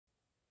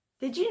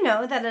Did you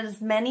know that as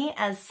many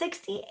as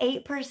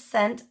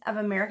 68% of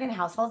American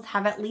households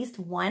have at least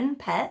one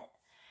pet?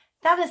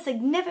 That is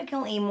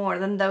significantly more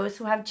than those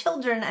who have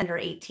children under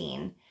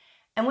 18.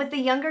 And with the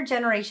younger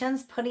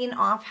generations putting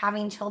off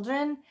having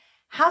children,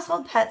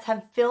 household pets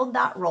have filled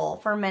that role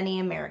for many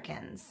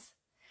Americans.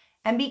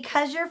 And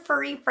because your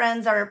furry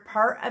friends are a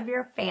part of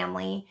your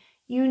family,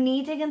 you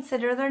need to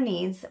consider their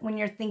needs when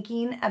you're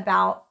thinking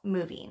about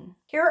moving.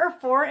 Here are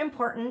 4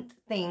 important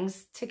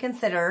things to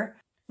consider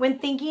when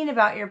thinking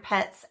about your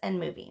pets and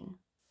moving.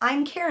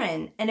 I'm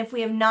Karen, and if we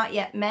have not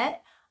yet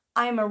met,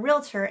 I'm a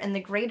realtor in the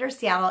greater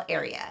Seattle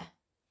area.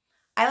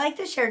 I like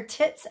to share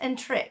tips and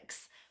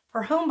tricks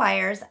for home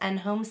buyers and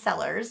home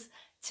sellers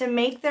to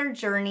make their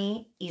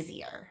journey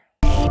easier.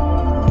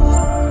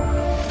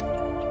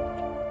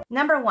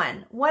 Number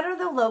 1, what are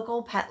the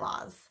local pet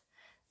laws?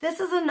 This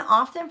is an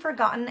often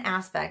forgotten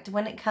aspect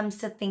when it comes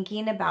to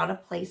thinking about a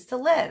place to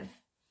live.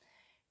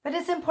 But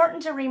it's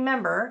important to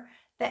remember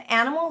that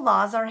animal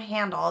laws are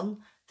handled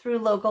through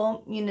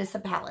local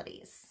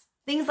municipalities.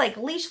 Things like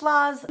leash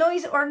laws,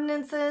 noise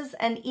ordinances,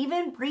 and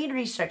even breed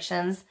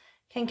restrictions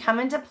can come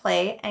into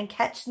play and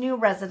catch new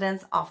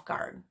residents off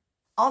guard.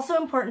 Also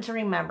important to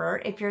remember,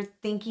 if you're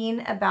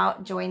thinking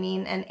about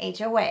joining an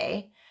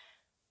HOA,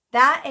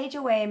 that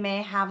HOA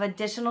may have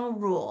additional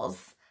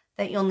rules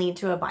that you'll need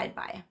to abide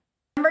by.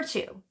 Number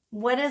 2,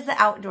 what is the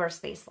outdoor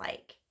space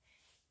like?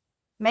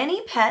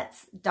 Many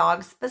pets,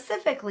 dogs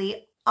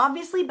specifically,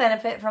 obviously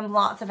benefit from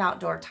lots of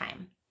outdoor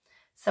time.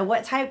 So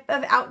what type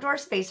of outdoor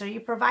space are you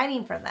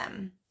providing for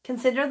them?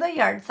 Consider the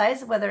yard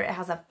size, whether it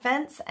has a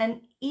fence,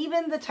 and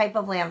even the type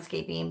of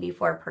landscaping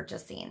before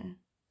purchasing.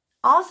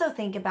 Also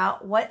think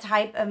about what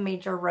type of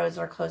major roads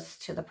are close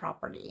to the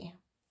property.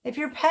 If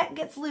your pet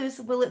gets loose,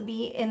 will it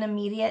be in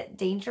immediate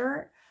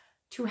danger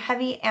to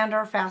heavy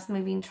and/or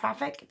fast-moving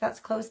traffic that's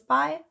close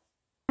by?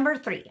 Number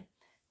 3,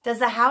 does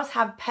the house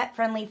have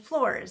pet-friendly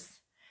floors?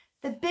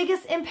 The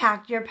biggest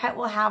impact your pet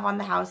will have on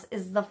the house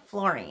is the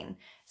flooring,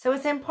 so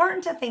it's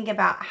important to think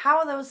about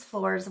how those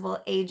floors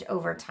will age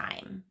over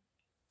time.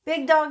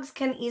 Big dogs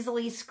can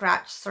easily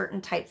scratch certain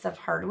types of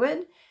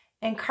hardwood,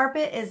 and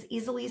carpet is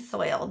easily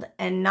soiled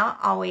and not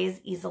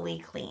always easily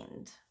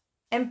cleaned.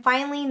 And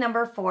finally,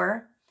 number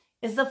 4,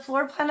 is the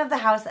floor plan of the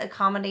house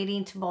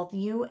accommodating to both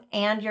you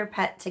and your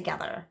pet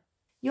together?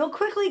 You'll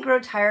quickly grow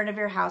tired of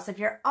your house if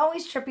you're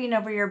always tripping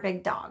over your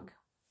big dog.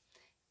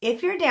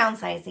 If you're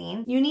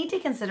downsizing, you need to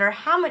consider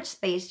how much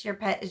space your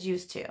pet is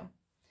used to.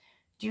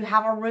 Do you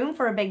have a room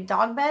for a big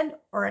dog bed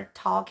or a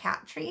tall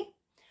cat tree?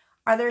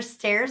 Are there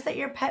stairs that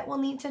your pet will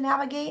need to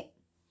navigate?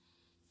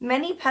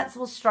 Many pets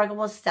will struggle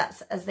with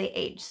steps as they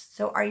age,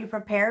 so are you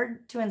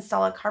prepared to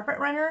install a carpet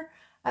runner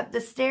up the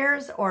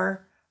stairs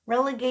or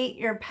relegate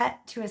your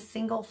pet to a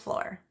single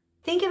floor?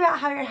 Think about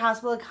how your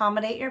house will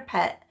accommodate your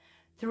pet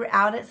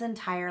throughout its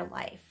entire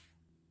life.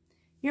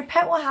 Your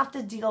pet will have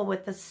to deal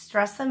with the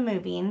stress of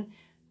moving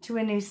to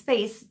a new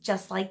space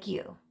just like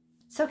you.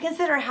 So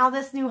consider how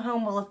this new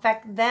home will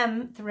affect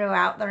them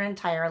throughout their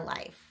entire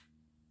life.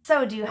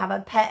 So do you have a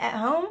pet at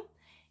home?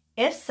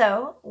 If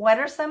so, what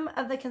are some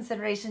of the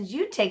considerations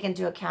you take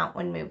into account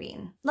when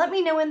moving? Let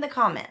me know in the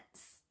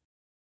comments.